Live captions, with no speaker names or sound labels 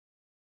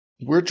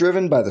We're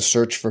driven by the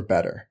search for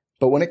better.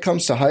 But when it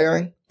comes to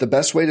hiring, the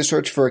best way to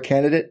search for a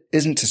candidate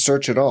isn't to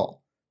search at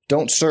all.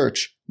 Don't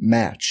search,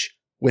 match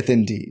with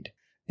Indeed.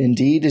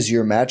 Indeed is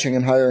your matching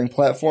and hiring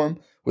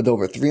platform with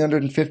over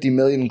 350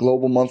 million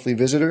global monthly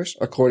visitors,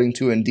 according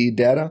to Indeed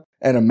data,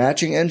 and a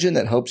matching engine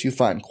that helps you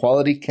find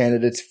quality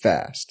candidates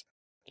fast.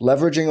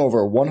 Leveraging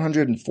over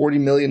 140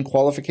 million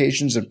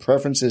qualifications and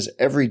preferences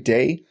every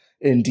day,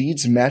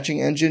 Indeed's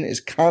matching engine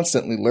is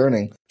constantly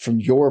learning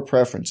from your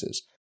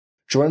preferences.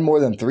 Join more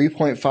than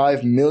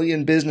 3.5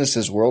 million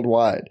businesses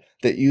worldwide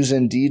that use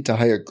Indeed to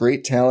hire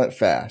great talent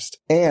fast.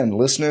 And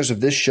listeners of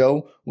this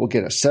show will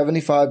get a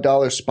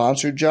 $75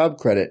 sponsored job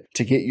credit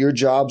to get your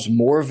jobs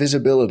more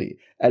visibility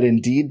at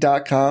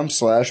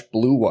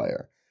Indeed.com/Blue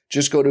Wire.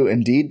 Just go to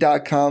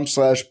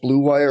Indeed.com/Blue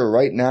Wire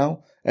right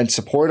now and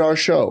support our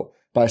show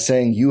by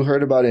saying you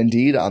heard about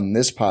Indeed on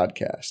this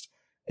podcast.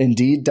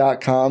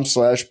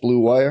 Indeed.com/Blue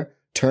Wire.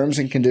 Terms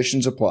and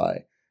conditions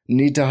apply.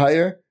 Need to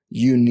hire?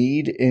 You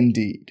need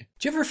Indeed.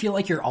 Do you ever feel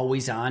like you're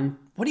always on?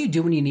 What do you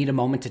do when you need a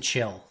moment to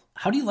chill?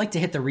 How do you like to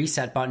hit the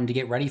reset button to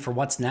get ready for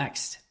what's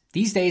next?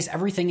 These days,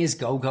 everything is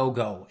go, go,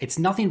 go. It's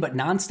nothing but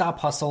nonstop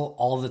hustle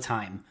all the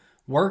time.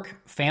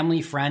 Work,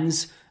 family,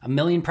 friends, a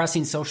million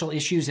pressing social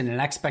issues, and an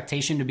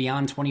expectation to be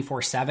on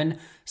 24/7.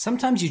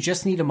 Sometimes you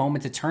just need a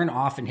moment to turn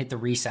off and hit the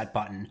reset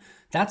button.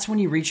 That's when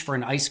you reach for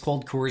an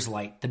ice-cold Coors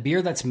Light, the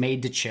beer that's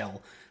made to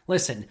chill.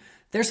 Listen,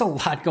 there's a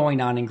lot going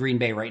on in Green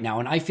Bay right now,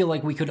 and I feel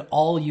like we could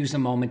all use a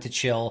moment to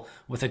chill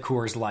with a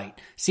Coors Light.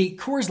 See,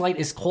 Coors Light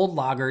is cold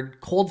lagered,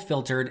 cold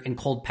filtered, and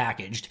cold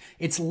packaged.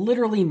 It's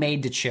literally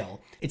made to chill.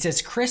 It's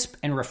as crisp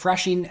and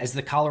refreshing as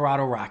the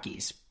Colorado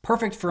Rockies.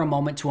 Perfect for a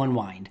moment to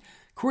unwind.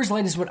 Coors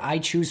Light is what I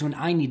choose when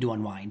I need to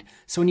unwind.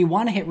 So when you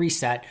want to hit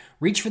reset,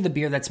 reach for the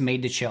beer that's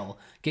made to chill.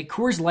 Get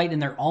Coors Light in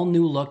their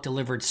all-new look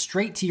delivered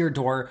straight to your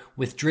door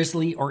with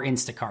Drizzly or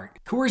Instacart.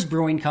 Coors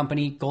Brewing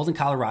Company, Golden,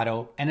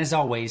 Colorado, and as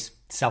always,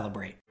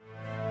 celebrate.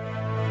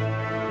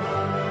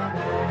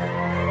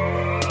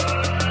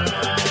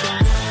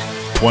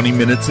 "20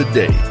 minutes a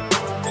day,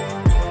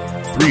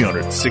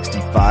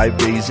 365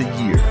 days a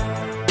year."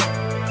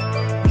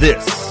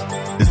 This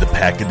is the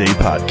Pack-A-Day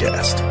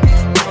Podcast.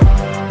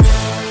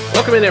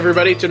 Welcome in,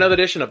 everybody, to another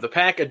edition of the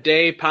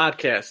Pack-A-Day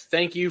Podcast.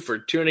 Thank you for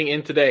tuning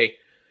in today.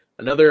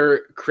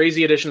 Another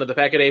crazy edition of the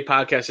Pack-A-Day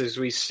Podcast as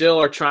we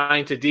still are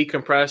trying to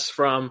decompress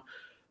from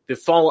the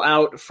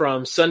fallout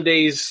from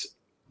Sunday's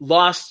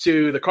loss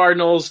to the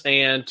Cardinals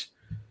and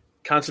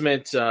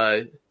consummate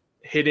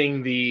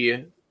hitting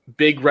the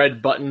big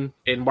red button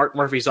in Mark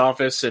Murphy's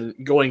office and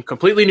going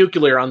completely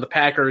nuclear on the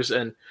Packers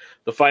and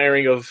the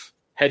firing of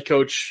head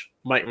coach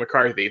Mike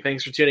McCarthy.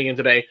 Thanks for tuning in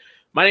today.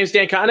 My name is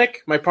Dan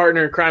Kotick. My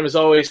partner in crime, as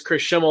always,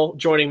 Chris Schimmel,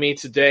 joining me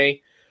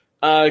today.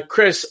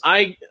 Chris,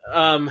 I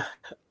don't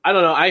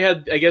know. I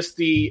had, I guess,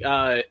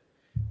 the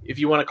if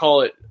you want to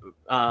call it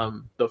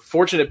the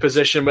fortunate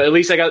position, but at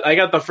least I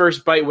got the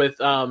first bite with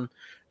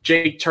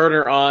Jake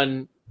Turner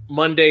on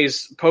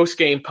Monday's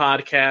post-game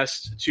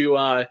podcast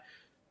to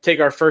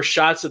take our first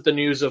shots at the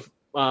news of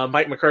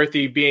Mike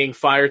McCarthy being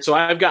fired. So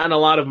I've gotten a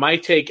lot of my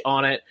take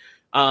on it.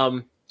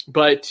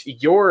 But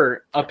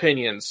your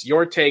opinions,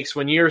 your takes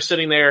when you're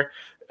sitting there,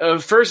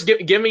 first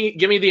give me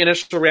the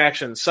initial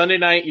reaction. Sunday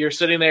night, you're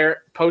sitting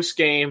there post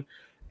game,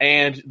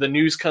 and the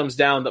news comes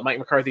down that Mike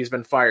McCarthy has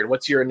been fired.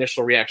 What's your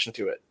initial reaction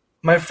to it?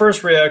 My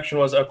first reaction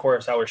was, of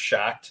course, I was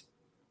shocked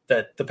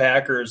that the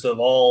Packers of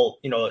all,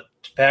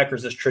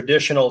 Packers, this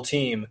traditional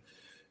team,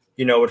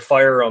 would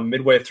fire him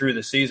midway through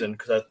the season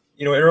because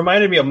it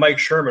reminded me of Mike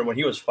Sherman when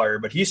he was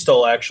fired, but he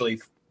still actually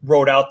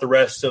wrote out the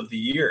rest of the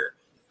year.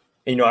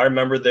 I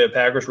remember the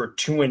Packers were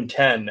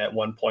 2-10 at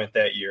one point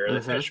that year. They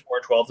finished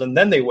 4-12, and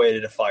then they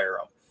waited to fire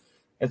him.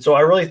 And so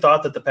I really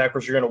thought that the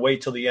Packers were going to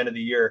wait till the end of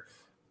the year.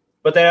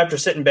 But then after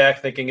sitting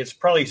back thinking it's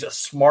probably a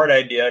smart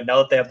idea now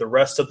that they have the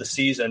rest of the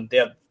season,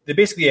 they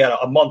basically had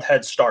a month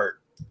head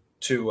start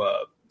to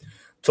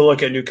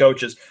look at new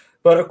coaches.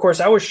 But, of course,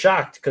 I was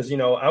shocked because,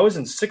 I was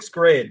in sixth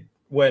grade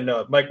when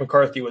Mike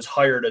McCarthy was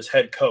hired as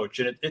head coach.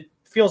 And it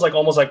feels like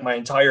almost like my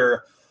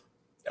entire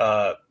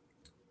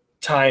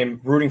time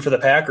rooting for the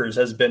Packers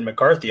has been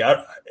McCarthy.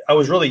 I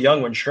was really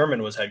young when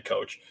Sherman was head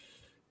coach,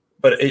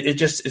 but it's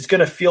just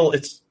going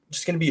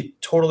to be a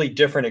totally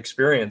different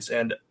experience.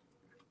 And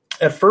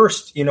at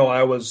first,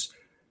 I was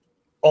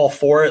all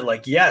for it.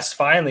 Like, yes,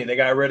 finally they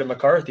got rid of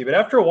McCarthy. But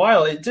after a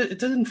while, it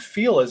didn't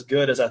feel as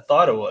good as I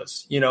thought it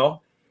was,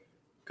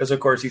 because of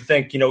course you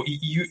think,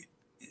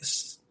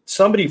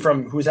 somebody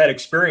who's had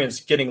experience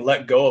getting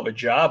let go of a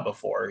job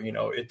before,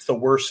 it's the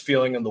worst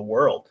feeling in the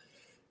world.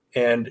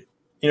 And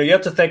you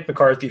have to thank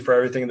McCarthy for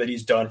everything that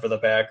he's done for the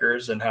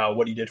Packers and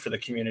what he did for the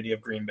community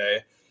of Green Bay.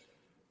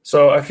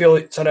 So I feel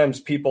like sometimes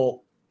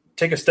people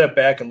take a step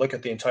back and look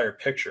at the entire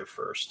picture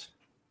first.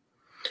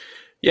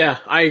 Yeah,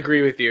 I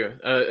agree with you,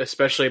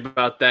 especially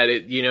about that.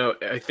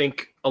 I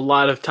think a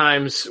lot of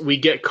times we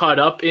get caught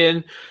up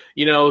in,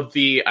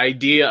 the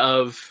idea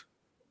of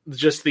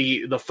just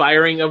the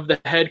firing of the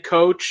head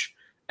coach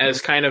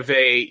as kind of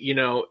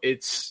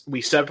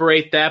we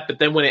separate that. But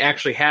then when it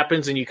actually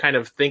happens and you kind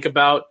of think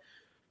about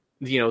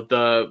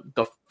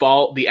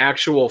the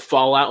actual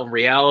fallout and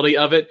reality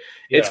of it.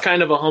 Yeah. It's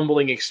kind of a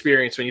humbling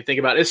experience when you think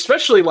about it,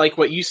 especially like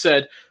what you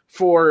said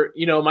for,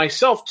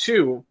 myself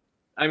too.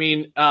 I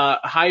mean,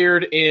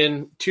 hired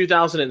in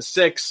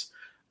 2006,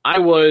 I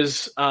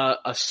was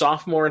a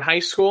sophomore in high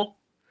school.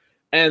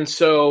 And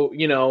so,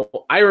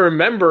 I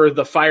remember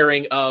the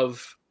firing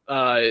of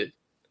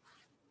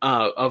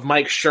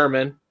Mike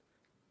Sherman.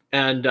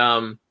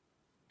 And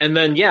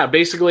then,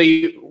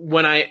 basically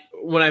when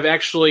I've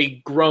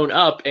actually grown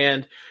up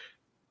and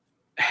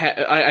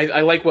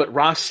I like what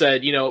Ross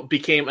said,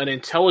 became an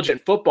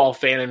intelligent football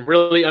fan and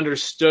really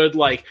understood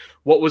like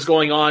what was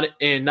going on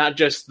in not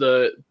just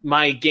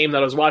my game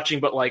that I was watching,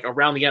 but like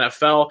around the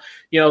NFL,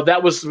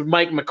 that was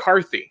Mike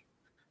McCarthy.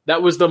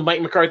 That was the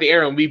Mike McCarthy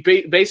era. And we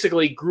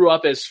basically grew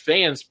up as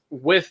fans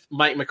with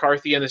Mike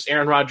McCarthy and this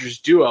Aaron Rodgers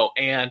duo.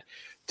 And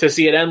to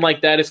see it end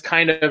like that is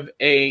kind of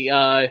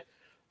a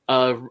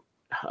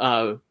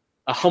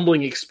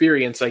humbling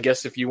experience, I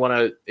guess, if you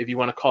want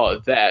to call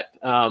it that.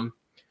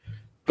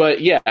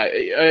 But yeah,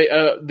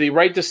 the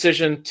right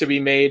decision to be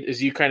made,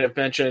 as you kind of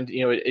mentioned,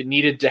 it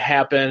needed to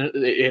happen.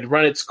 It had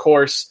run its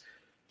course.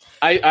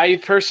 I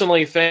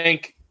personally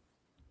think,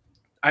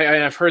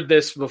 I've heard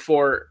this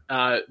before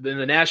in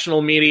the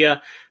national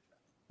media,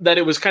 that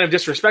it was kind of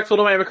disrespectful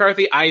to Mike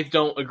McCarthy. I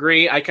don't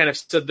agree. I kind of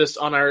said this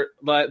on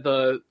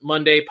the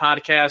Monday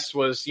podcast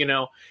was,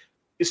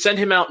 send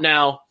him out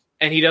now,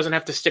 and he doesn't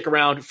have to stick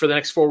around for the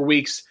next 4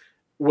 weeks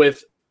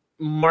with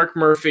Mark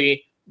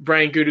Murphy,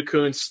 Brian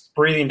Gutekunst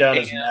breathing down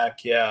his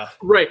neck. Yeah.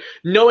 Right.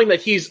 Knowing that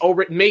he's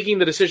already making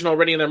the decision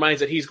already in their minds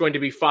that he's going to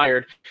be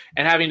fired,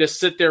 and having to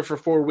sit there for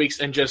 4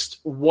 weeks and just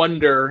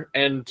wonder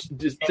and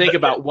think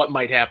about what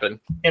might happen.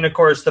 And of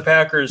course, the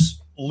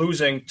Packers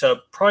losing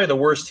to probably the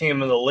worst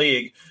team in the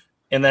league,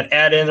 and then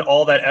add in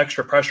all that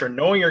extra pressure,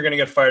 knowing you're going to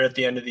get fired at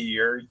the end of the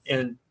year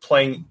and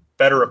playing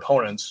better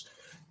opponents.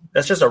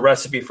 That's just a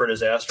recipe for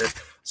disaster.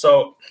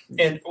 So,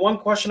 and one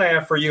question I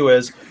have for you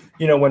is,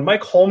 when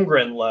Mike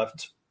Holmgren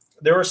left,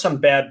 there was some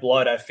bad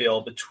blood, I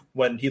feel,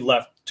 when he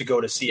left to go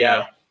to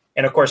Seattle. Yeah.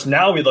 And, of course,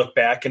 now we look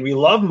back and we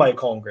love Mike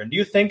Holmgren. Do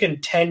you think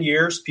in 10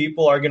 years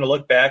people are going to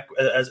look back,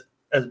 as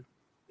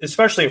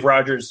especially if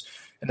Rodgers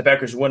and the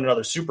Packers win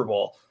another Super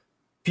Bowl,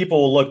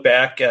 people will look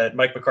back at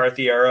Mike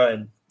McCarthy era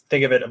and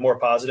think of it more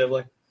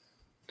positively?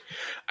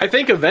 I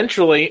think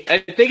eventually. I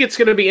think it's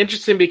going to be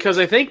interesting because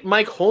I think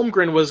Mike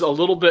Holmgren was a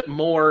little bit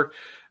more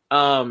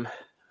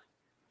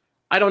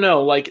I don't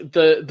know, like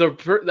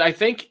I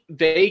think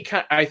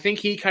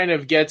he kind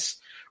of gets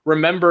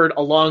remembered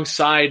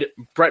alongside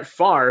Brett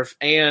Favre,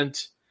 and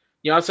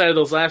outside of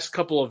those last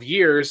couple of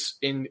years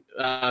in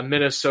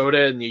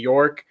Minnesota and New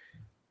York,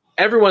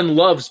 everyone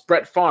loves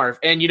Brett Favre,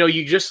 and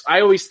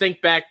I always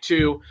think back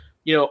to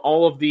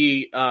all of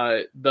the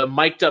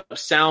mic'd up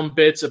sound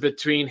bits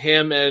between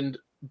him and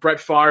Brett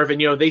Favre,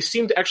 and they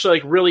seem to actually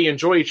like really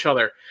enjoy each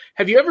other.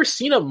 Have you ever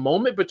seen a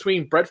moment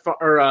between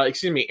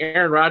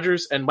Aaron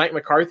Rodgers and Mike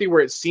McCarthy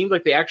where it seemed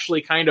like they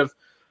actually kind of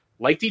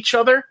liked each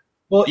other?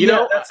 Well,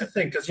 that's the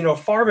thing, because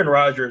Favre and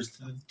Rodgers,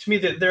 to me,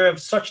 they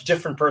have such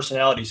different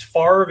personalities.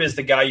 Favre is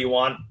the guy you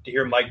want to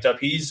hear mic'd up.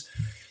 He's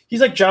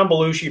like John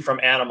Belushi from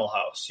Animal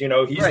House. He's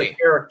right. a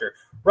character.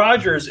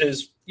 Rodgers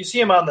is, you see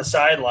him on the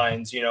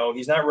sidelines.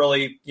 He's not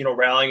really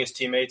rallying his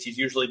teammates. He's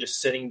usually just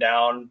sitting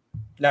down,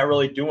 not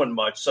really doing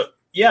much. So.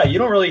 Yeah, you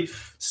don't really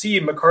see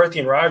McCarthy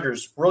and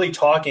Rodgers really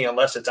talking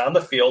unless it's on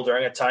the field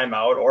during a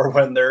timeout or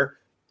when they're,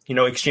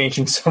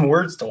 exchanging some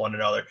words to one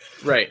another.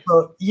 Right.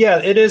 So, yeah,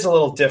 it is a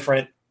little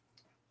different.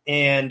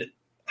 And,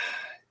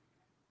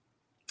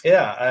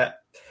 yeah,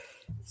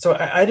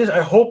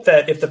 I hope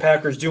that if the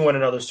Packers do win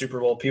another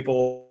Super Bowl,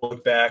 people will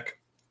look back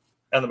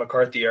on the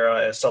McCarthy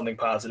era as something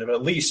positive,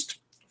 at least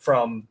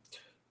from,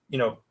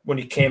 when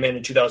he came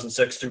in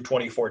 2006 through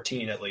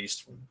 2014, at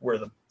least, where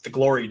the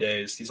glory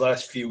days, these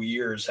last few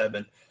years have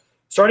been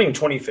starting in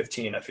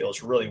 2015, I feel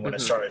is really when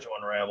it started to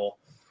unravel.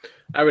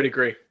 I would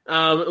agree.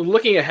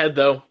 Looking ahead,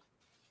 though,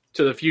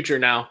 to the future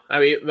now, I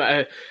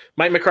mean,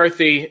 Mike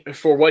McCarthy,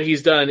 for what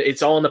he's done,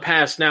 it's all in the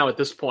past now at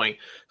this point.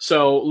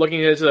 So looking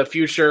into the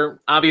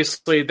future,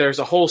 obviously there's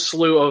a whole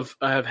slew of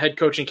head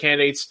coaching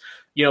candidates.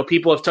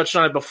 People have touched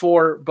on it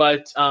before,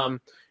 but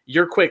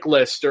your quick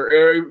list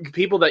or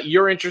people that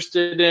you're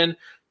interested in,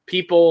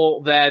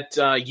 people that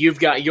you've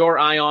got your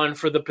eye on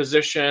for the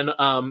position,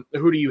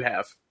 who do you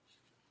have?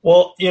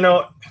 Well,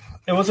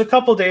 it was a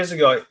couple days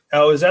ago.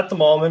 I was at the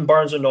mall in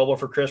Barnes & Noble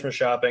for Christmas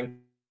shopping,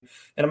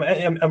 and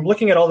I'm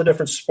looking at all the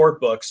different sport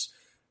books,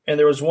 and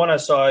there was one I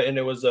saw, and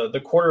it was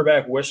the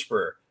Quarterback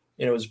Whisperer,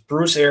 and it was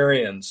Bruce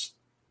Arians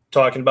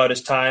talking about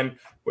his time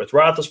with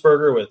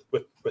Roethlisberger,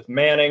 with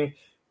Manning,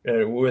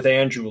 with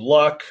Andrew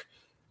Luck,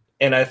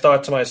 and I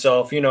thought to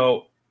myself,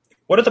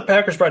 what if the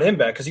Packers brought him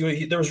back? Because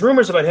there was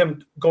rumors about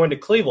him going to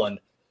Cleveland,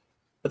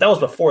 but that was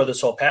before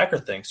this whole Packer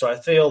thing. So I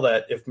feel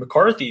that if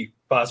McCarthy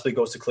possibly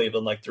goes to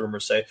Cleveland, like the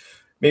rumors say,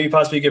 maybe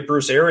possibly get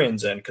Bruce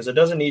Arians in, because it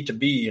doesn't need to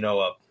be,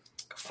 a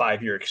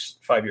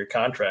 5-year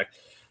contract.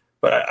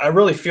 But I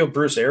really feel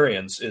Bruce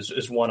Arians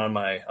is one on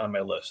my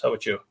list. How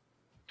about you?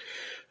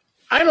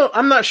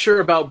 I'm not sure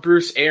about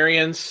Bruce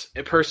Arians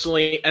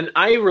personally, and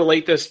I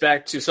relate this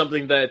back to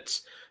something that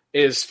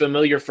is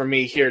familiar for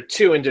me here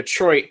too in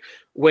Detroit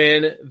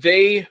when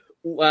they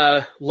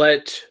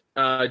let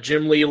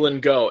Jim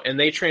Leland go and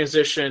they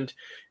transitioned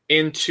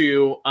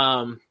into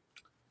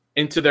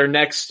their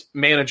next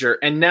manager,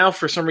 and now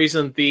for some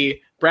reason the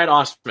Brad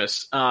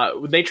Ausmus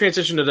they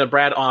transitioned to the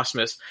Brad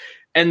Ausmus,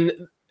 and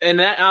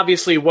that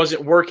obviously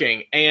wasn't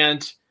working,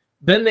 and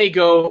then they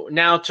go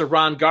now to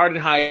Ron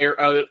Gardenhire,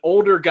 an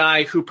older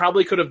guy who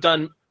probably could have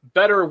done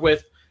better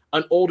with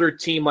an older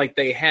team like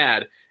they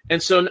had.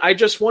 And so I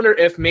just wonder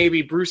if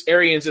maybe Bruce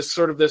Arians is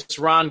sort of this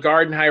Ron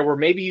Gardenhire where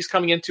maybe he's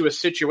coming into a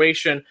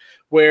situation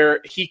where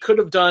he could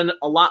have done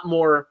a lot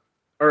more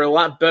or a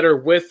lot better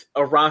with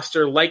a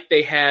roster like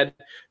they had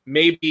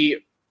maybe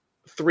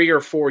 3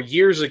 or 4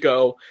 years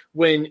ago,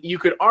 when you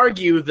could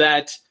argue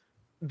that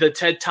the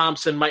Ted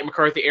Thompson, Mike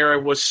McCarthy era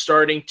was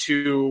starting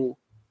to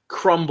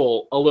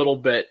crumble a little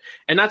bit.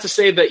 And not to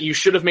say that you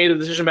should have made a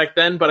decision back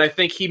then, but I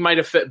think he might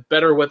have fit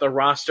better with a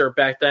roster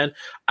back then.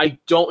 I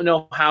don't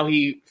know how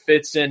he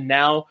fits in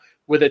now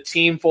with a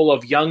team full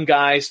of young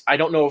guys. I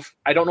don't know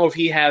if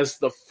he has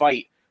the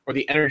fight or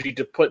the energy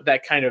to put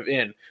that kind of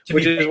in,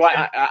 which is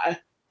why I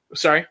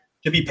sorry.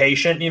 To be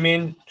patient, you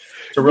mean?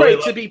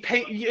 To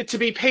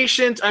be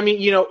patient. I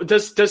mean,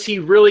 does he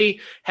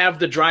really have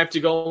the drive to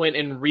go in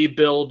and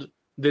rebuild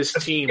this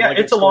team? Yeah,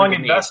 it's a long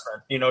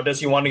investment. Does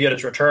he want to get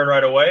his return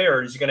right away,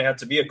 or is he going to have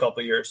to be a couple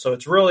of years? So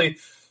it's really,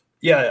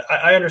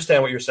 I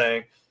understand what you're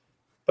saying,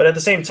 but at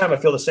the same time, I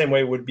feel the same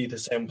way would be the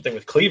same thing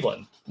with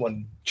Cleveland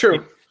when he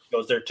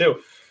goes there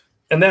too.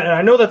 And then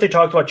I know that they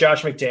talked about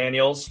Josh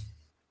McDaniels,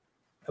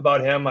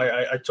 about him.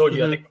 I told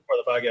you, I think before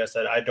the podcast,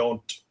 that I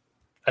don't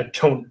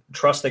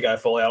trust the guy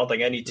fully. I don't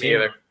think any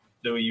team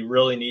do. You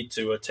really need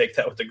to take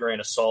that with a grain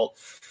of salt.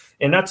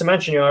 And not to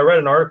mention, I read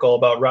an article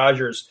about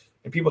Rodgers.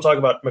 And people talk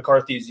about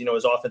McCarthy's,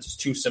 his offense is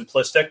too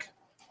simplistic.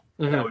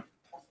 Mm-hmm.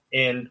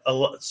 And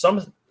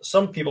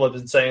some people have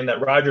been saying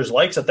that Rodgers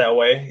likes it that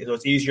way. So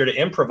it's easier to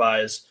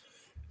improvise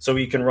so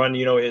he can run,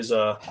 his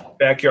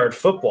backyard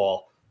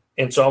football.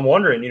 And so I'm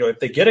wondering, if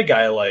they get a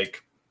guy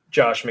like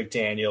Josh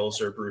McDaniels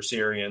or Bruce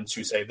Arians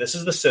who say, this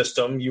is the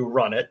system, you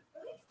run it.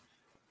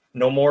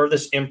 No more of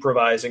this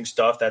improvising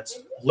stuff. That's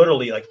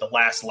literally like the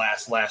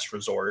last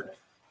resort.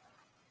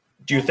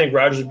 Do you think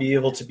Rodgers would be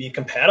able to be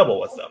compatible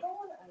with them?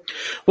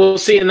 Well,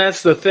 see, and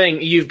that's the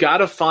thing. You've got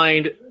to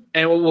find,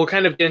 and we'll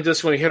kind of get into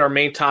this when we hit our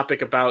main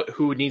topic about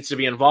who needs to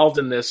be involved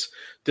in this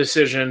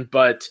decision,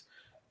 but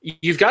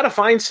you've got to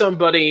find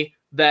somebody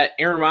that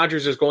Aaron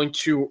Rodgers is going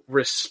to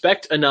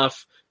respect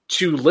enough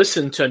to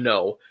listen to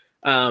no.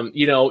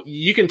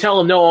 You can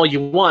tell him no all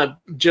you want,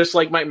 just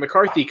like Mike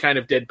McCarthy kind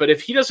of did, but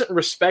if he doesn't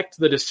respect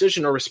the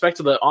decision or respect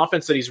the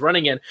offense that he's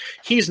running in,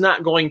 he's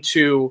not going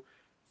to,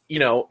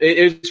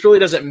 it really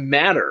doesn't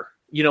matter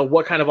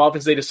what kind of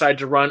offense they decide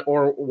to run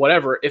or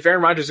whatever. If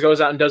Aaron Rodgers goes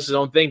out and does his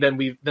own thing,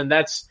 then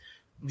that's,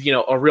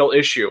 a real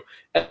issue.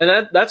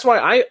 And that's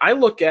why I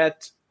look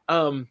at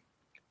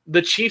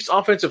the Chiefs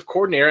offensive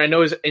coordinator. I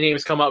know his name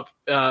has come up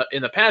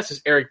in the past,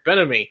 is Eric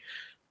Bieniemy.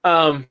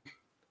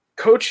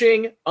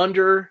 Coaching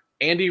under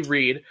Andy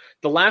Reid,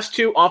 the last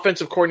two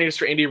offensive coordinators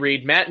for Andy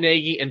Reid, Matt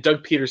Nagy and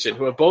Doug Peterson,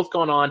 who have both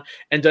gone on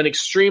and done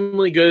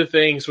extremely good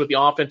things with the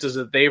offenses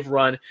that they've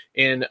run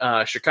in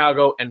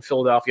Chicago and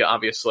Philadelphia,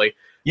 obviously.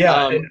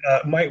 Yeah,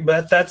 Mike,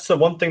 that's the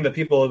one thing that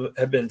people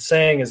have been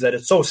saying is that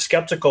it's so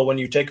skeptical when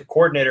you take a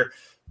coordinator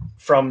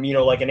from,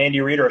 like an Andy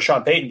Reid or a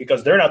Sean Payton,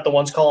 because they're not the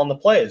ones calling the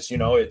plays.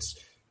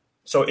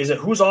 So is it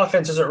whose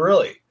offense is it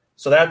really?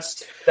 So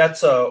that's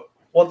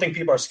one thing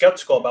people are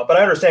skeptical about. But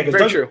I understand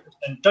because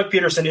Doug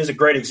Peterson is a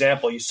great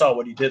example. You saw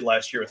what he did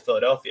last year with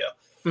Philadelphia.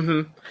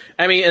 Mm-hmm.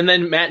 I mean, and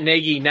then Matt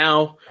Nagy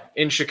now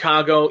in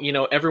Chicago,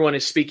 everyone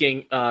is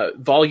speaking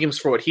volumes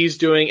for what he's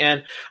doing.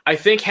 And I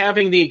think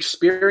having the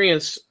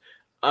experience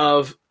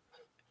of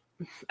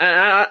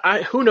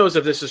who knows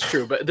if this is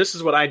true, but this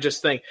is what I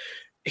just think.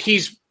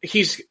 He's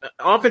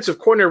offensive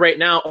coordinator right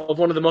now of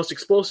one of the most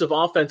explosive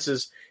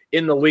offenses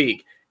in the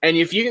league. And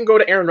if you can go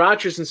to Aaron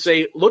Rodgers and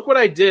say, look what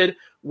I did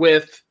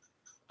with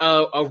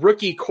a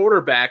rookie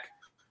quarterback,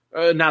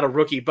 not a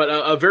rookie, but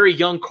a very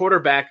young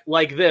quarterback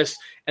like this,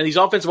 and these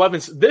offensive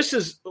weapons, this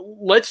is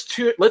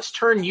let's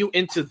turn you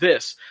into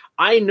this.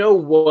 I know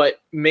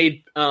what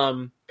made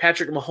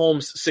Patrick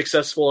Mahomes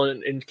successful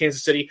in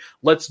Kansas City.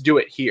 Let's do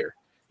it here,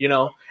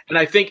 And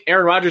I think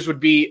Aaron Rodgers would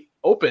be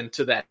open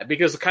to that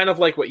because kind of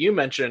like what you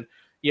mentioned,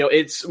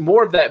 it's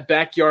more of that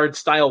backyard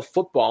style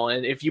football.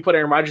 And if you put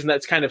Aaron Rodgers in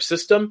that kind of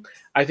system,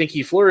 I think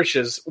he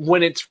flourishes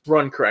when it's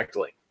run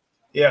correctly.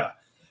 Yeah.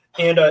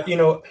 And,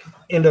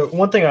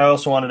 one thing I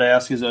also wanted to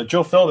ask is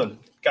Joe Philbin,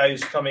 guy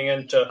who's coming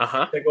in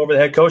to take over the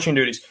head coaching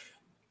duties.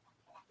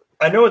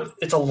 I know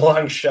it's a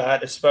long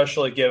shot,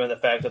 especially given the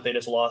fact that they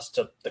just lost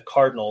to the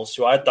Cardinals,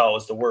 who I thought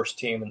was the worst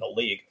team in the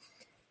league.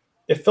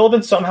 If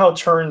Philbin somehow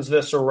turns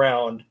this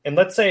around, and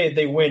let's say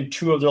they win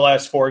 2 of their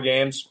last 4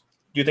 games,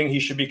 do you think he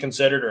should be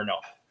considered or no?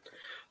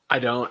 I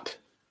don't.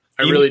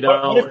 I really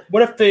don't.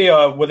 What if they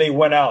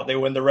went out, they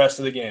win the rest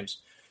of the games?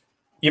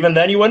 Even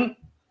then you wouldn't?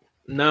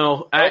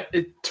 No.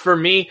 For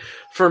me,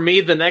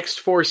 the next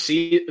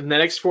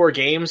four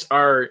games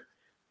are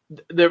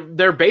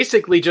they're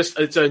basically just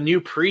it's a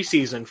new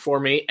preseason for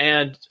me,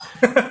 and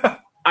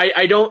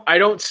I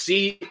don't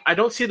see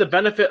the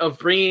benefit of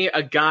bringing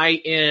a guy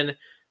in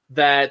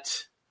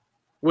that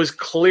was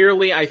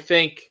clearly, I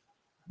think,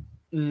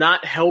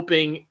 not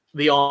helping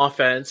the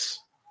offense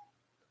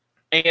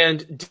and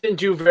didn't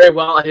do very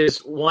well at his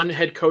one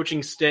head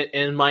coaching stint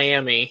in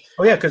Miami.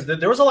 Oh yeah, because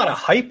there was a lot of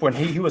hype when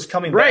he was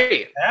coming back to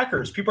the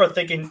Packers. People are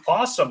thinking,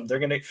 awesome,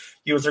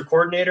 he was their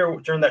coordinator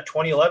during that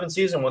 2011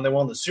 season when they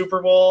won the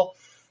Super Bowl.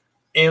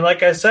 And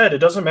like I said, it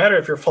doesn't matter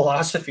if your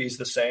philosophy is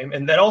the same.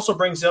 And that also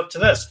brings up to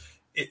this.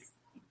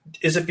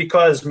 Is it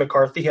because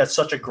McCarthy has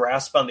such a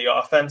grasp on the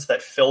offense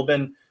that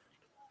Philbin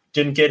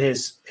didn't get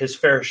his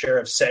fair share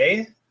of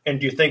say? And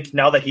do you think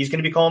now that he's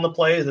going to be calling the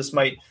plays, this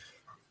might,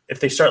 if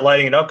they start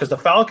lighting it up, because the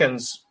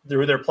Falcons,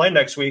 they're playing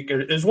next week,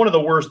 is one of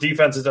the worst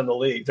defenses in the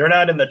league. They're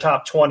not in the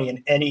top 20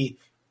 in any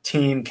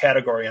team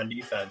category on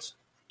defense.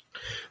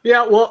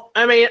 Yeah, well,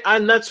 I mean,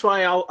 and that's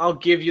why I'll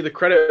give you the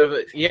credit of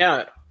it.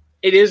 Yeah,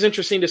 it is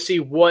interesting to see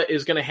what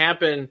is going to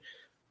happen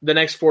the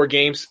next four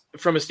games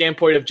from a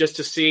standpoint of just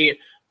to see,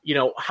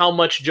 how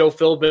much Joe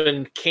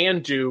Philbin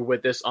can do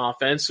with this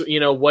offense.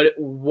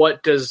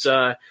 What is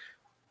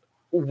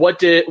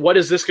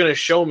this going to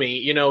show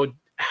me?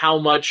 How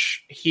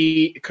much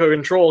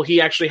control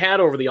he actually had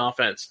over the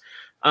offense.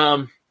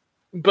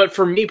 But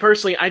for me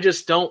personally, I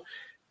just don't.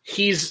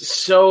 He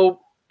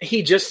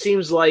just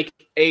seems like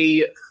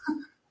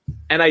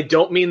and I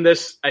don't mean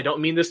this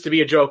to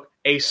be a joke,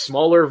 a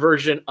smaller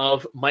version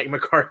of Mike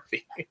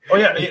McCarthy. Oh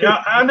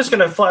yeah, I'm just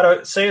going to flat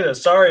out say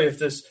this. Sorry if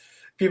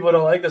people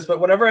don't like this, but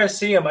whenever I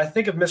see him, I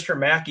think of Mr.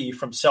 Mackey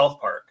from South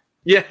Park.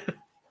 Yeah.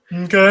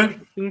 Okay.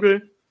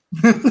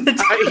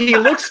 He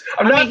looks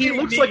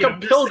like a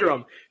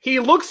pilgrim. He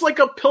looks like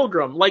a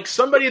pilgrim, like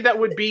somebody that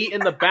would be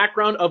in the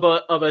background of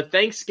a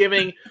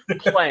Thanksgiving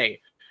play.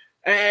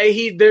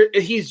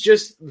 He's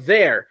just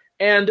there,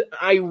 and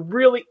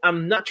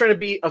I'm not trying to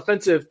be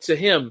offensive to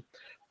him,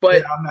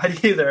 but yeah, I'm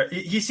not either.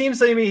 He seems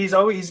to me he's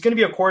going to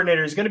be a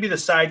coordinator. He's going to be the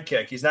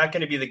sidekick. He's not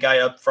going to be the guy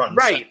up front.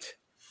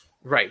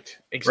 Right,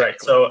 exactly. Right.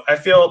 So I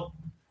feel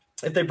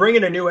if they bring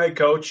in a new head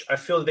coach, I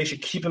feel that they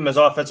should keep him as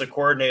offensive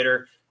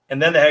coordinator.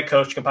 And then the head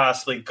coach can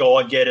possibly go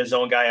and get his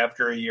own guy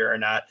after a year or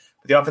not.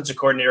 But the offensive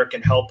coordinator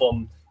can help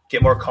him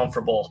get more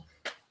comfortable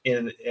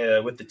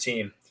with the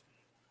team.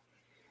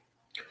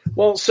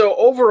 Well, so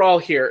overall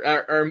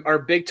here, our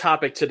big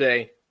topic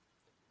today,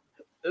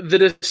 the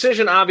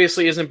decision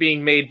obviously isn't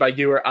being made by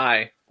you or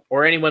I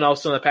or anyone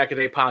else on the Pack a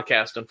Day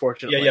podcast,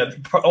 unfortunately. Yeah.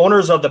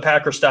 Owners of the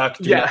Packer stock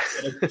do not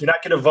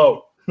get a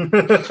vote. Thank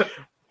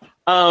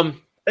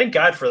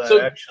God for that,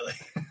 actually.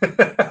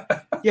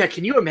 Yeah,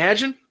 can you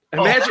imagine?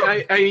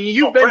 I mean,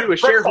 you've been to a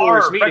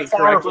shareholders meeting,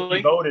 correctly?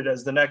 Be voted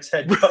as the next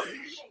head coach.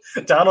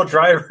 Donald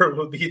Driver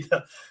would be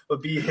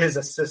his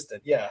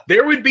assistant. Yeah,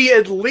 there would be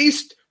at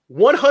least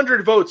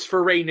 100 votes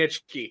for Ray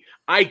Nitschke.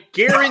 I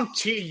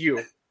guarantee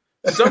you,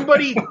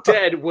 somebody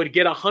dead would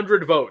get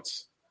 100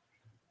 votes.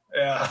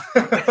 Yeah.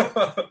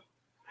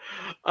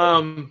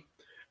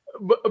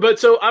 But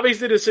so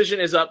obviously the decision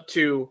is up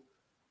to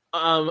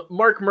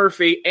Mark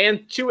Murphy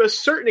and to a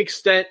certain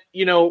extent,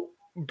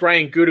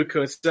 Brian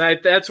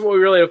Gutekunst. That's what we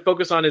really have to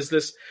focus on is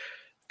this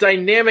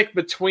dynamic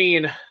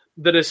between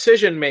the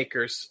decision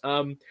makers.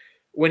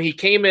 When he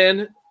came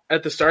in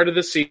at the start of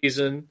the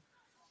season,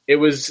 it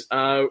was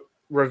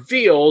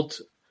revealed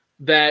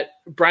that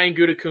Brian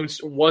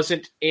Gutekunst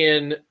wasn't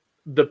in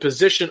the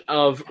position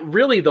of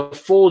really the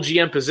full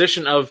GM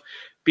position of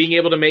being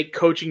able to make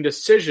coaching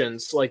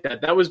decisions like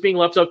that. That was being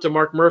left up to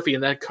Mark Murphy,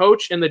 and that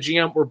coach and the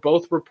GM were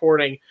both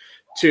reporting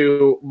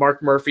to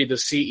Mark Murphy, the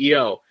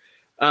CEO.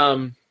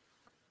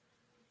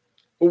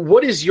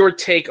 What is your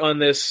take on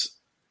this,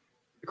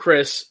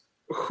 Chris?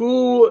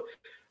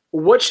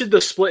 What should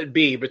the split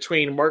be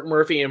between Mark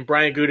Murphy and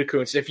Brian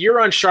Gutekunst? If you're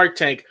on Shark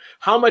Tank,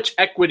 how much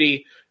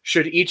equity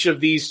should each of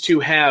these two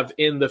have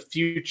in the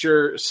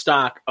future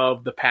stock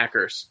of the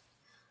Packers?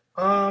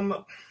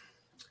 Well,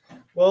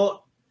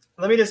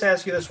 let me just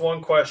ask you this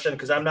one question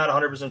because I'm not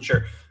 100%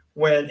 sure.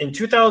 When in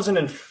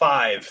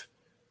 2005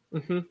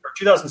 or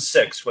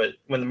 2006,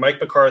 when Mike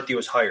McCarthy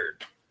was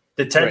hired,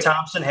 did Ted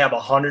Thompson have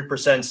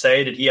 100%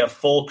 say? Did he have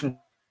full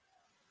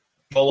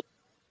control?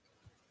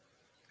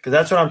 Because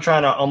that's what I'm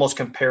trying to almost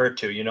compare it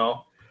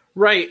to,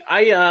 Right.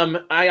 I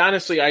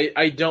honestly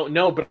I don't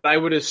know, but I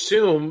would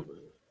assume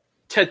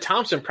Ted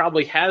Thompson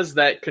probably has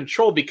that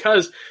control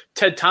because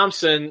Ted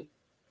Thompson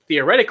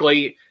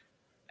theoretically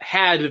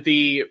had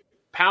the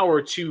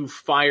power to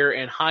fire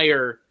and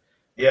hire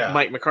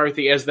Mike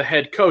McCarthy as the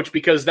head coach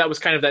because that was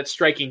kind of that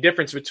striking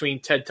difference between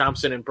Ted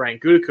Thompson and Brian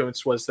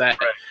Gutekunst was that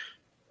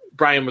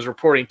Brian was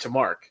reporting to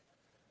Mark.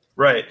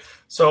 Right.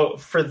 So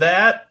for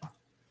that,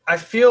 I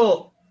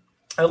feel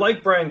I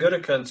like Brian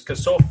Gutekunst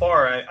because so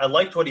far I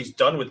liked what he's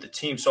done with the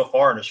team so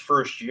far in his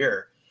first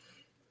year.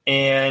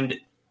 And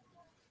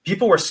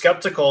people were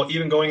skeptical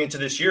even going into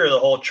this year, the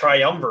whole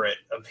triumvirate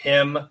of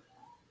him,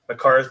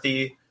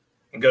 McCarthy,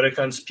 and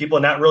Gutekunst, people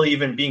not really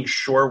even being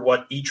sure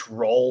what each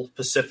role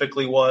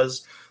specifically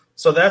was.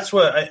 So that's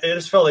what I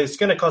just felt like it's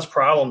going to cause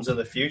problems in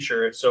the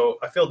future. So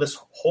I feel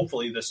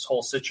hopefully this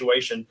whole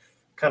situation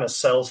kind of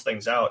settles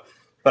things out.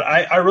 But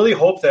I really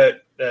hope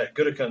that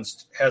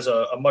Gutekunst has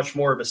a much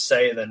more of a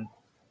say than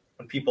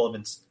when people have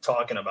been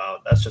talking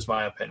about. That's just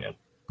my opinion.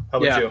 How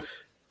about you?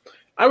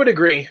 I would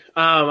agree.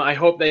 I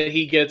hope that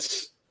he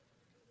gets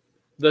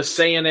the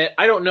say in it.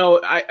 I don't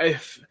know.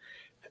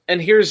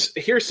 And here's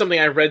something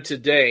I read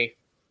today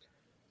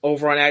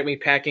over on Acme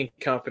Packing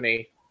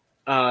Company.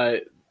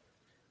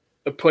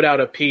 Put out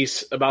a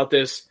piece about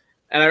this,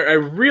 and I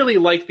really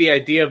like the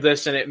idea of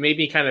this, and it made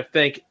me kind of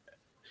think.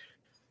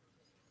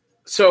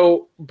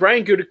 So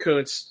Brian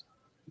Gutekunst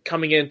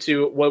coming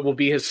into what will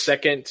be his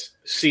second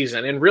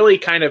season, and really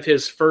kind of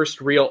his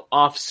first real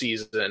off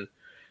season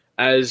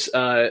as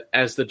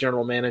the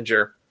general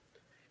manager.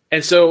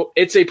 And so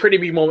it's a pretty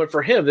big moment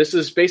for him. This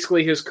is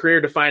basically his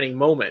career-defining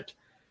moment,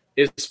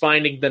 is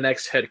finding the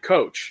next head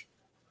coach.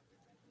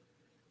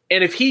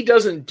 And if he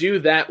doesn't do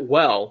that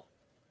well,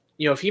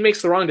 if he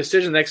makes the wrong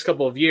decision the next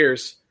couple of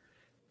years,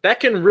 that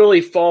can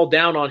really fall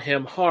down on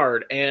him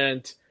hard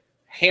and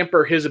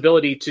hamper his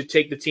ability to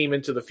take the team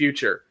into the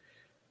future.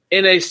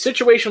 In a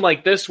situation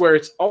like this where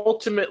it's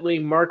ultimately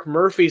Mark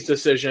Murphy's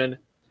decision,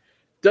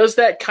 does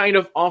that kind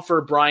of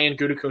offer Brian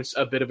Gutekunst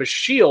a bit of a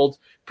shield,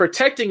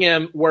 protecting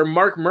him where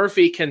Mark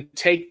Murphy can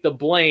take the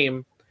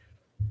blame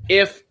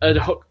if a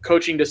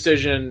coaching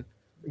decision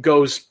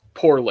goes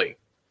poorly?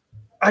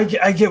 I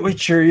get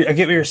what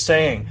you're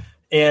saying.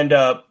 And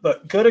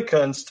but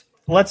Gutekunst,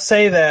 let's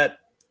say that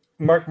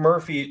Mark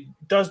Murphy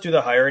does do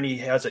the hire and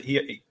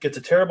he gets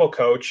a terrible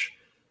coach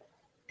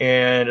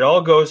and it all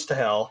goes to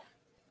hell,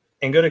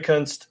 and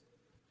Gutekunst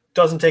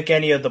doesn't take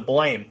any of the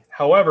blame.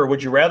 However,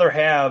 would you rather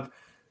have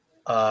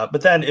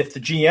but then if the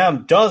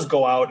GM does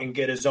go out and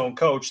get his own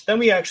coach, then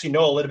we actually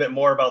know a little bit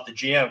more about the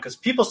GM, because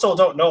people still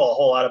don't know a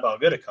whole lot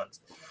about Gutekunst.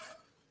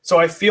 So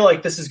I feel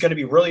like this is going to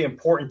be really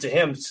important to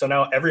him. So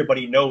now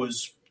everybody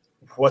knows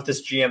what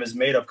this GM is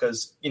made of,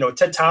 because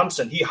Ted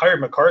Thompson, he hired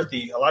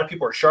McCarthy. A lot of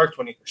people were shocked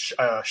when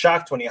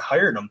he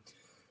hired him,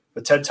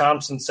 but Ted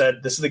Thompson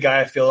said, "This is the guy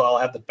I feel I'll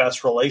have the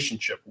best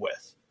relationship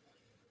with."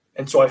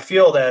 And so I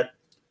feel that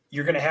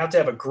you're going to have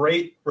a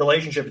great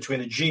relationship between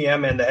the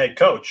GM and the head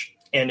coach.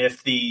 And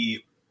if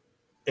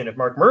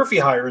Mark Murphy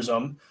hires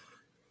him,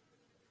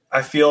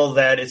 I feel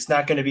that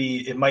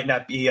it might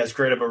not be as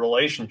great of a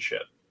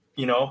relationship.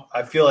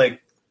 I feel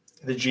like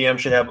the GM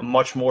should have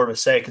much more of a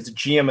say, because the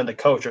GM and the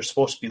coach are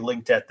supposed to be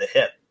linked at the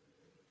hip.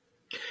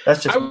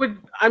 That's just.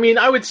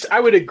 I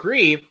would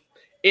agree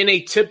in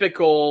a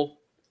typical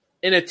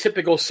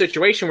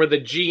situation where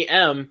the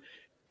GM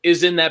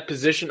is in that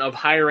position of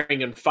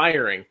hiring and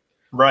firing.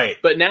 Right.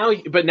 But now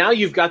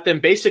you've got them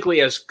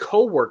basically as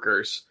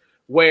coworkers,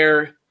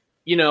 where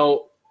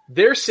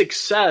their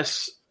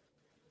success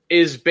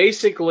is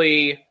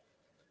basically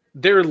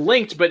they're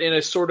linked, but in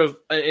a sort of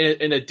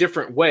in a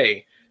different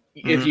way.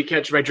 If you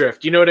catch my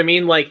drift, you know what I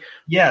mean?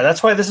 Yeah,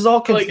 that's why this is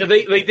all confusing.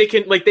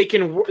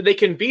 They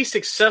can be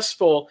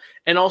successful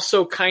and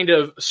also kind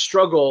of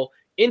struggle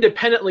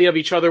independently of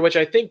each other, which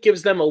I think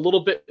gives them a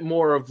little bit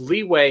more of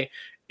leeway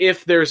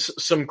if there's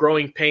some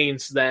growing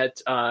pains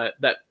that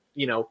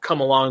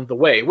come along the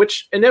way,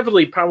 which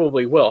inevitably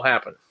probably will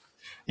happen.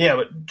 Yeah,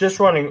 but just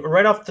running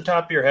right off the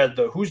top of your head,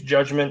 though, whose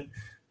judgment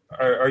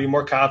are you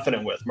more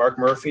confident with, Mark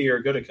Murphy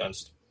or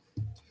Gutekunst?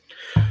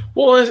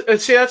 Well,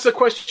 see, that's the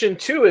question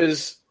too.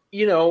 Is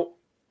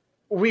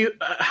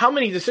how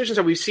many decisions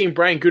have we seen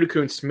Brian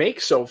Gutekunst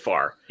make so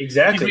far?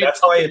 Exactly.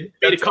 He's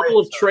made a couple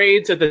of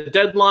trades at the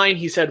deadline.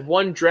 He's had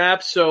one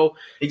draft. So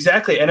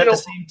exactly, and at the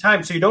same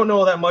time, so you don't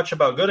know that much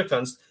about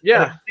Gutekunst.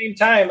 Yeah. At the same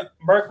time,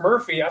 Mark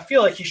Murphy, I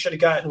feel like he should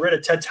have gotten rid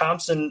of Ted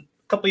Thompson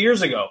a couple of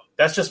years ago.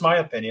 That's just my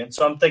opinion.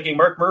 So I'm thinking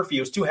Mark Murphy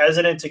was too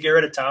hesitant to get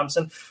rid of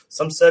Thompson.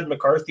 Some said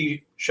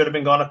McCarthy should have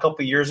been gone a couple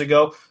of years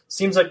ago.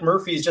 Seems like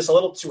Murphy is just a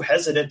little too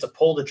hesitant to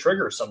pull the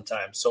trigger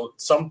sometimes. So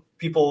some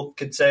people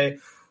could say,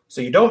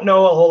 so you don't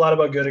know a whole lot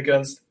about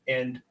Gutekunst,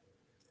 and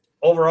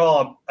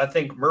overall, I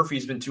think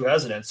Murphy's been too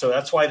hesitant. So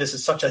that's why this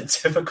is such a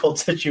difficult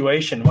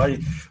situation,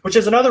 which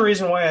is another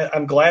reason why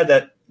I'm glad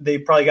that they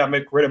probably got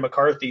rid of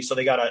McCarthy, so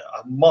they got a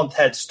month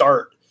head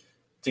start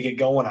to get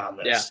going on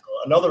this. Yeah. So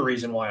another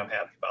reason why I'm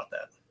happy about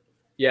that.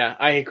 Yeah,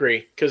 I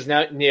agree. Because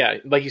now,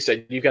 like you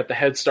said, you've got the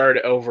head start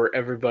over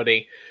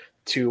everybody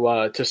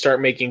to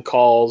start making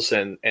calls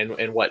and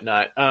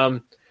whatnot.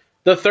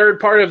 The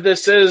third part of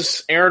this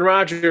is Aaron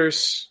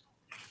Rodgers.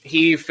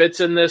 He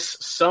fits in this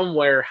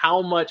somewhere.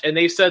 How much? And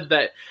they said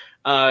that,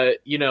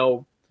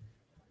 he'll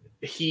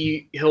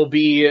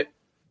be.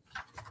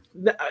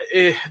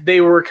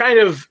 They were kind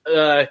of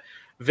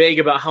vague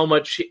about how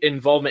much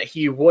involvement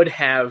he would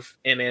have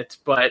in it,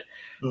 but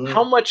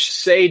how much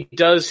say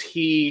does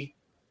he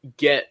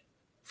get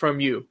from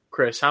you,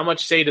 Chris? How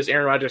much say does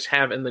Aaron Rodgers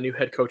have in the new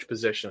head coach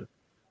position?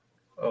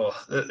 Oh,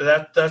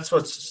 that's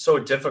what's so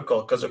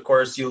difficult, because of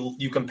course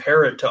you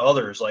compare it to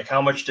others. Like,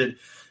 how much did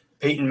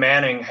Peyton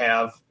Manning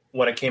have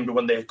when it came to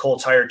when the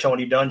Colts hired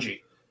Tony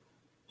Dungy?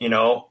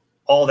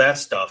 all that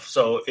stuff.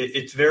 So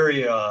it's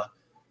very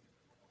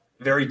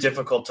very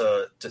difficult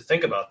to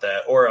think about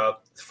that. Or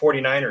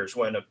 49ers,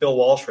 when Bill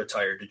Walsh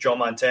retired, did Joe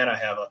Montana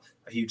have a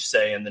huge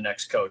say in the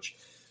next coach?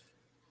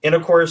 And,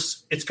 of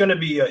course, it's going to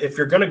be if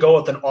you're going to go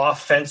with an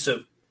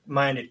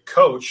offensive-minded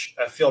coach,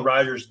 I feel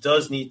Rodgers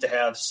does need to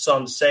have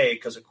some say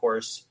because, of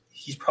course,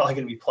 he's probably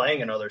going to be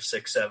playing another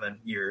 6-7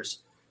 years.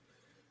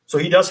 So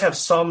he does have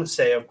some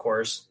say, of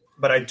course,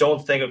 but I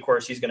don't think, of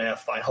course, he's going to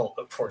have final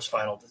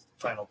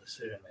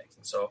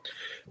decision-making. So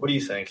what do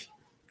you think?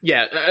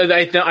 Yeah,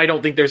 I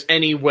don't think there's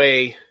any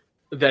way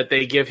that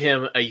they give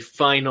him a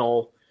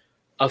final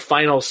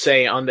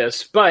say on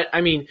this. But,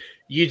 I mean,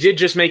 you did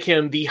just make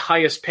him the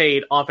highest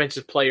paid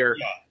offensive player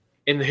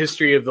in the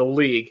history of the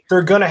league.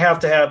 They're going to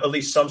have at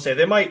least some say.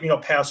 They might,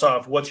 pass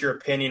off, what's your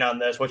opinion on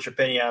this? What's your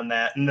opinion on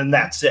that? And then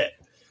that's it.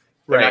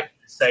 They're right. not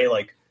going to say,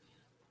 like,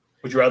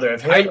 would you rather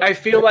have him? I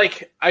feel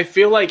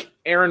like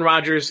Aaron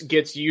Rodgers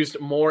gets used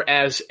more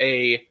as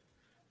a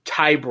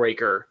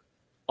tiebreaker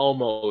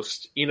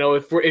almost.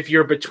 If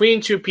you're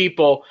between two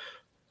people,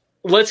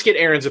 let's get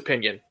Aaron's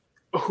opinion.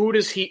 Who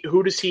does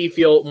he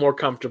feel more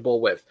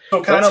comfortable with?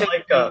 So kind of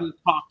like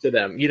talk to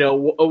them.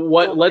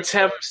 Let's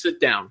have him sit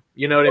down.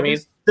 You know what I mean?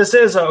 This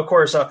is, of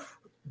course, a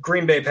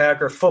Green Bay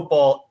Packer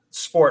football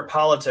sport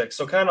politics.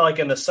 So kind of like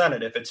in the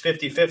Senate, if it's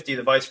 50-50,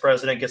 the vice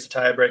president gets a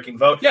tie-breaking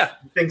vote. Yeah.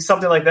 I think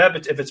something like that.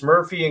 But if it's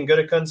Murphy and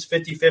Gutekunst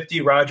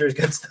 50-50, Rodgers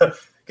gets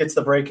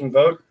the breaking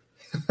vote.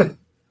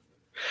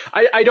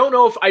 I don't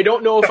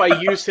know if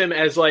I use him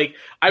as like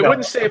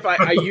wouldn't say if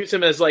I use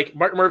him as like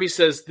Mark Murphy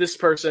says this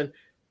person.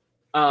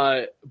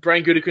 Brian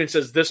Gutekunst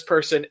says this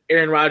person,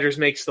 Aaron Rodgers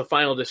makes the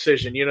final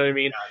decision. You know what I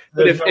mean?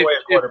 Yeah, there's no way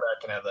a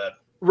quarterback can have that.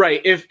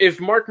 Right. If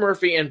Mark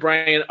Murphy and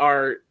Brian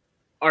are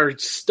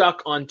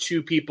stuck on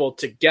two people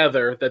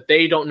together that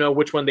they don't know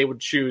which one they would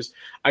choose,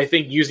 I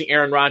think using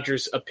Aaron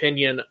Rodgers'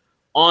 opinion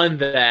on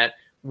that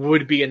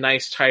would be a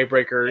nice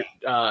tiebreaker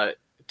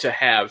to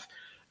have.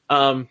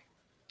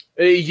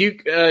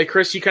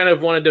 Chris, you kind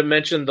of wanted to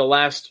mention the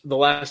last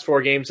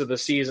 4 games of the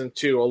season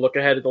too. I'll look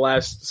ahead at the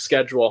last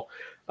schedule.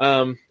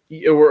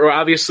 We're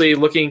obviously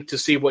looking to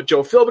see what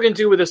Joe Philbin can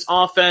do with this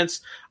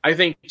offense. I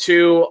think,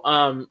 too,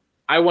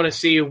 I want to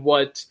see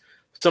what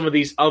some of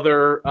these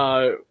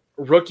other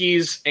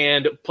rookies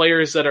and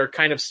players that are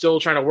kind of still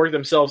trying to work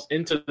themselves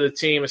into the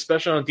team,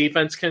 especially on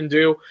defense, can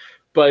do.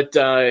 But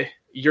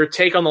your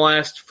take on the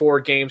last 4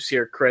 games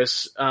here,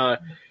 Chris.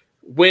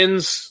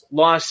 Wins,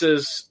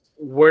 losses,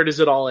 where does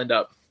it all end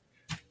up?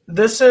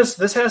 This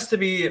has to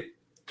be,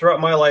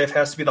 throughout my life,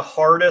 has to be the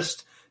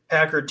hardest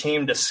Packer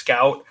team to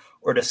scout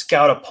or to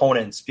scout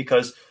opponents,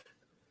 because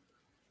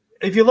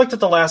if you looked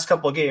at the last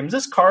couple of games,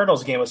 this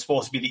Cardinals game was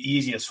supposed to be the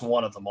easiest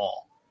one of them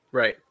all.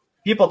 Right.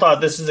 People thought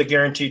this is a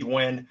guaranteed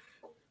win.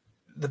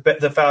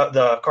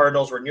 The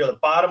Cardinals were near the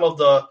bottom of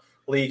the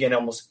league in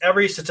almost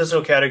every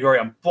statistical category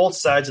on both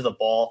sides of the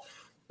ball.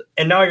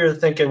 And now you're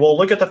thinking, well,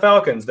 look at the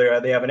Falcons. They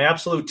have an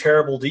absolute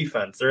terrible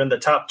defense. They're in the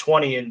top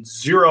 20 in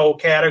 0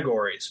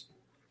 categories.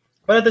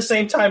 But at the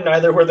same time,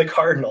 neither were the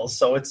Cardinals.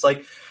 So it's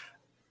like,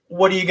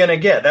 what are you going to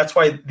get? That's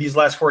why these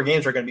last 4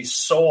 games are going to be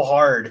so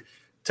hard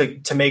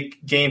to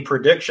make game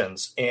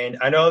predictions. And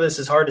I know this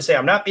is hard to say.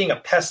 I'm not being a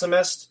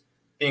pessimist,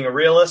 being a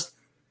realist.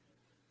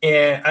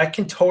 And I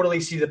can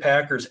totally see the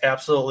Packers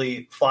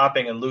absolutely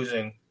flopping and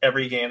losing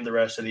every game the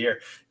rest of the year.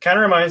 Kind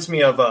of reminds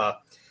me of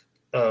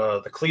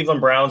the Cleveland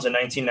Browns in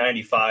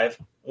 1995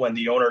 when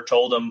the owner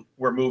told them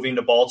we're moving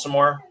to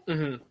Baltimore.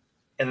 Mm-hmm.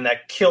 And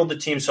that killed the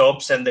team's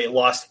hopes, and they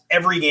lost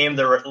every game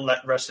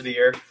the rest of the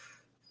year.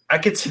 I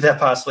could see that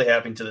possibly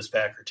happening to this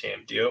Packer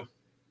team. Do you?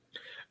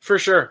 For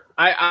sure.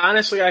 I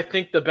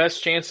think the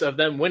best chance of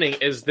them winning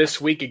is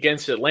this week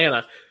against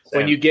Atlanta.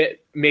 When you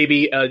get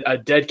maybe a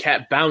dead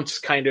cat bounce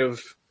kind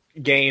of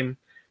game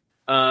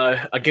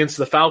against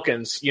the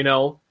Falcons,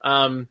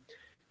 And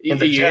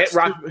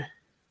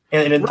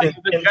in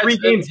 3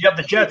 games, you have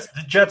the Jets.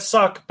 The Jets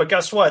suck, but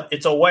guess what?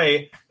 It's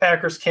away.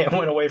 Packers can't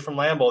win away from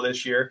Lambeau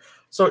this year.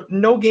 So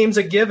no game's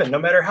a given, no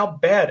matter how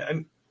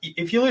bad.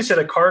 If you lose to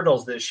the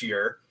Cardinals this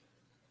year,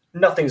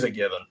 nothing's a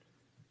given.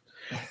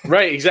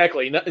 Right,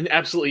 exactly.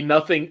 Absolutely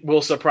nothing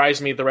will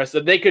surprise me the rest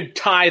of it. They could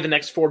tie the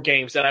next 4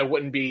 games, and I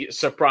wouldn't be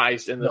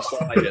surprised in the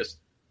slightest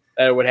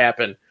that it would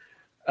happen.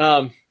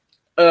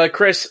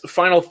 Chris,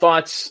 final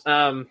thoughts.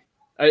 How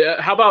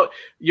about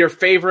your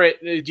favorite?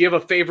 Do you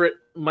have a favorite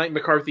Mike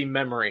McCarthy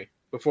memory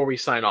before we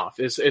sign off?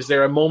 Is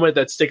there a moment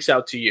that sticks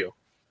out to you?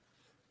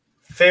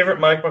 Favorite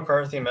Mike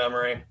McCarthy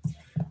memory?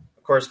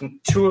 Of course,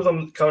 2 of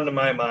them come to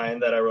my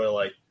mind that I really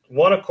like.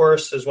 One, of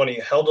course, is when he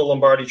held a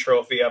Lombardi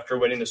trophy after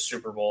winning the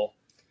Super Bowl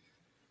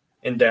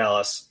in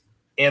Dallas.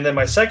 And then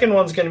my second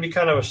one's going to be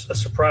kind of a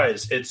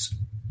surprise. It's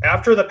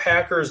after the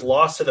Packers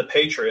lost to the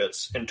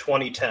Patriots in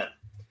 2010,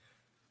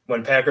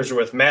 when Packers were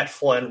with Matt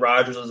Flynn,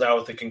 Rodgers was out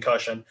with a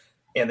concussion,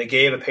 and they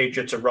gave the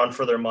Patriots a run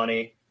for their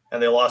money,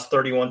 and they lost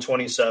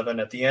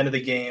 31-27. At the end of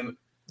the game,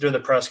 during the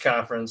press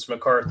conference,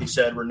 McCarthy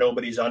said, "We're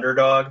nobody's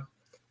underdog."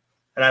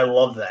 And I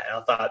love that. I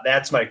thought,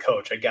 that's my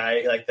coach, a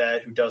guy like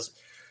that who does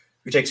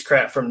who takes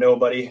crap from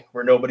nobody.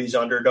 We're nobody's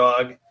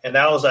underdog. And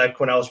that was like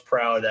when I was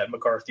proud that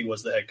McCarthy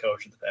was the head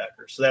coach of the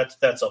Packers. So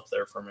that's up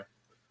there for me.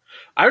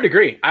 I would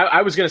agree.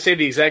 I was going to say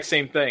the exact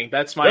same thing.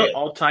 That's my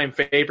all-time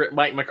favorite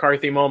Mike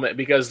McCarthy moment,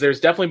 because there's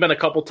definitely been a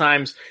couple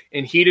times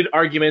in heated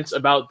arguments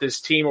about this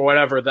team or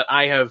whatever that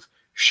I have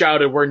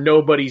shouted, "We're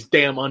nobody's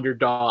damn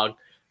underdog."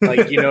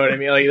 Like, you know what I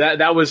mean? Like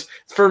that was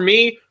for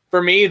me,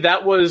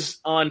 that was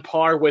on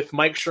par with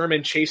Mike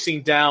Sherman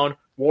chasing down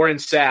Warren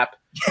Sapp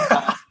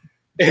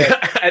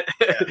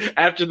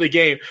after the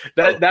game.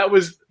 That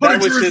was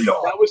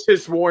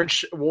his Warren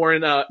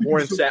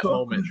Sapp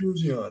moment.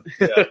 Yeah.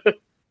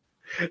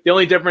 The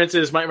only difference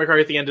is Mike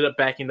McCarthy ended up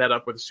backing that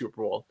up with a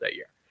Super Bowl that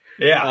year.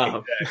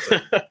 Yeah,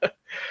 exactly.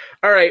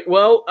 All right.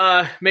 Well,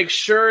 make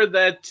sure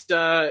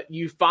that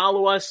you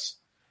follow us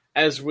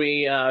as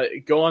we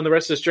go on the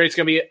rest of the straight. It's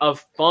going to be a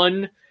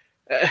fun,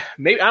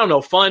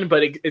 fun,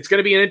 but it's going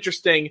to be an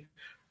interesting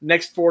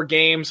next 4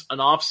 games, an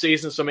off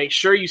season. So make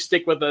sure you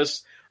stick with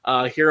us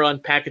here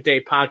on Pack a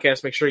Day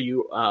Podcast. Make sure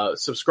you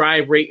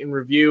subscribe, rate, and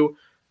review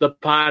the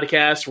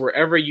podcast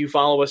wherever you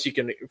follow us. You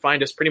can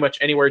find us pretty much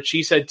anywhere: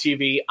 Cheesehead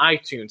TV,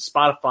 iTunes,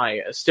 Spotify,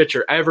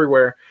 Stitcher,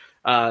 everywhere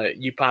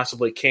you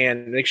possibly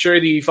can. Make sure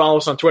that you follow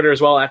us on Twitter as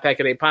well, at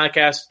Pack a Day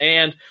Podcast,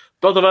 and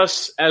both of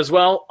us as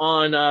well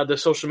on the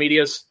social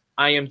medias.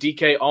 I am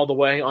DK all the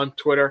way on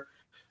Twitter.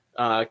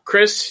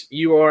 Chris,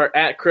 you are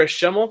at Chris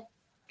Schimmel.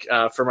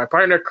 For my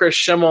partner, Chris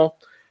Schimmel,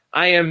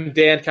 I am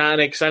Dan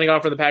Koenig, signing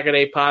off from the Pack a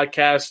Day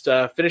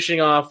Podcast,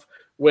 finishing off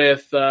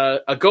with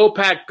a Go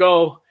Pack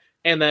Go.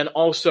 And then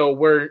also,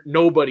 we're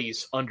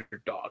nobody's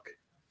underdog.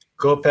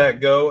 Go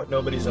Pack, go.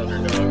 Nobody's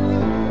underdog.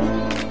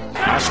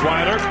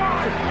 Osweiler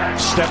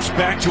steps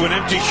back to an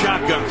empty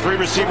shotgun.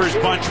 3 receivers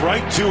bunch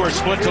right, 2 are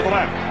split to the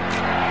left.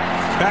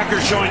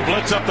 Packers showing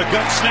blitz up the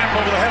gut, snap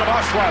over the head of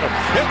Osweiler.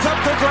 It's up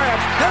to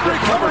grabs, and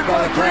recovered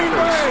by Green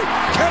Bay.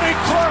 Kenny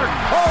Clark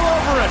all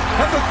over it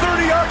at the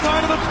 30-yard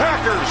line of the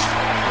Packers.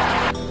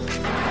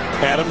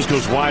 Adams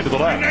goes wide to the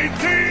left.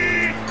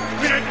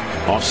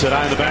 Offset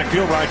eye in the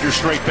backfield. Rodgers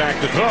straight back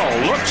to throw.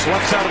 Looks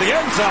left side of the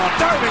end zone.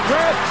 Diving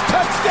grab.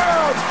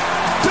 Touchdown.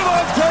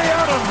 Davante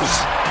Adams.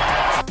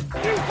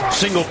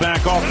 Single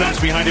back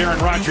offense behind Aaron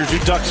Rodgers, who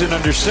ducks in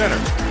under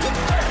center.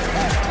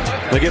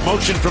 They get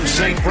motion from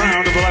St.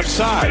 Brown to the left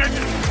side.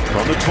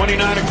 From the 29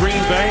 of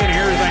Green Bay, and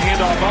here's the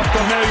handoff up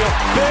the middle.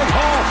 Big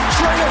hole,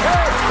 straight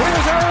ahead.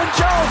 Here's Aaron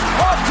Jones,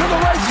 off to the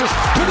races,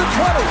 to the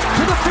 20,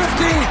 to the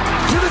 15,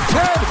 to the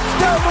 10,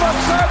 down the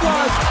left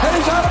sideline, and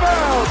he's out of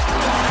bounds.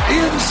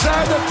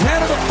 Inside the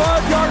 10 of the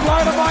 5-yard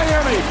line of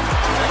Miami.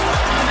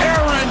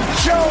 Aaron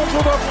Jones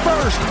with a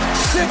first,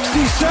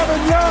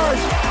 67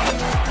 yards.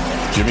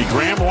 Jimmy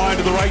Graham wide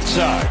to the right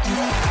side.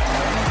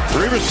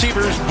 3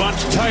 receivers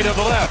bunched tight on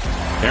the left.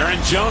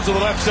 Aaron Jones on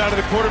the left side of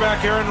the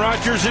quarterback. Aaron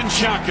Rodgers in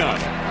shotgun.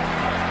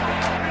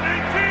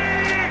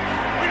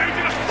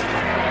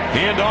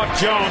 Handoff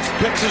Jones,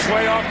 picks his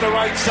way off the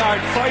right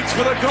side, fights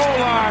for the goal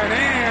line,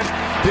 and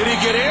did he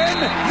get in?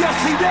 Yes,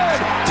 he did.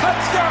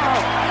 Touchdown.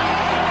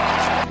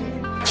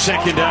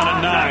 2nd down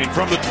and 9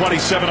 from the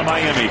 27 of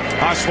Miami.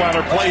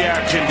 Osweiler play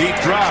action, deep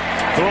drop,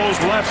 throws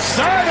left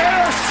side,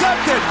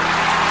 intercepted.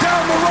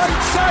 Down the right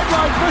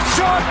sideline,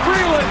 Bashaud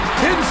Breeland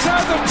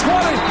inside the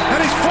 20, and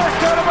he's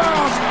forked out of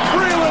bounds.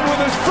 Breeland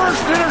with his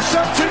first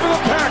interception for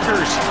the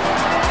Packers.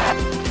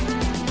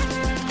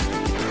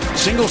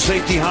 Single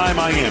safety high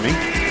Miami.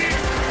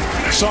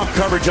 Soft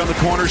coverage on the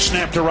corner,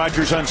 snap to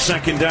Rodgers on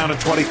 2nd down and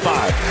 25.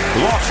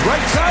 Lost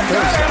right side,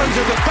 Matt Adams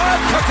at the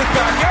 5, cuts it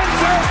back, end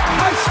zone,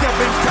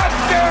 high-stepping,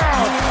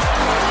 touchdown!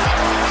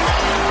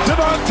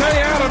 Davante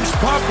Adams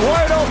popped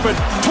wide open,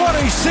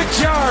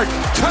 26-yard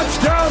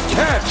touchdown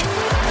catch,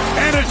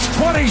 and it's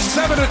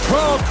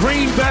 27-12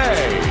 Green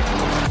Bay.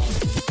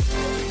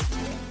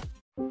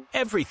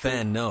 Every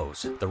fan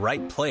knows the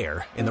right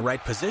player in the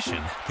right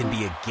position can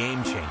be a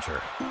game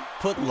changer.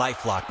 Put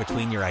LifeLock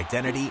between your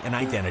identity and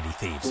identity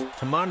thieves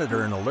to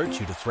monitor and alert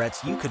you to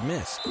threats you could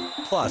miss.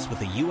 Plus,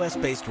 with a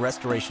U.S.-based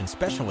restoration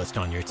specialist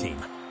on your team,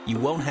 you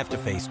won't have to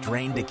face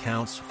drained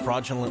accounts,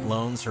 fraudulent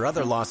loans, or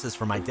other losses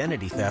from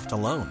identity theft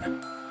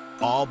alone.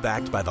 All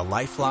backed by the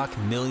LifeLock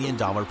 $1 Million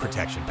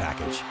Protection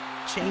Package.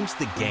 Change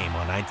the game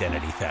on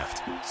identity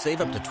theft.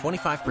 Save up to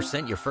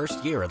 25% your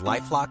first year at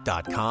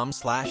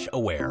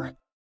LifeLock.com/aware.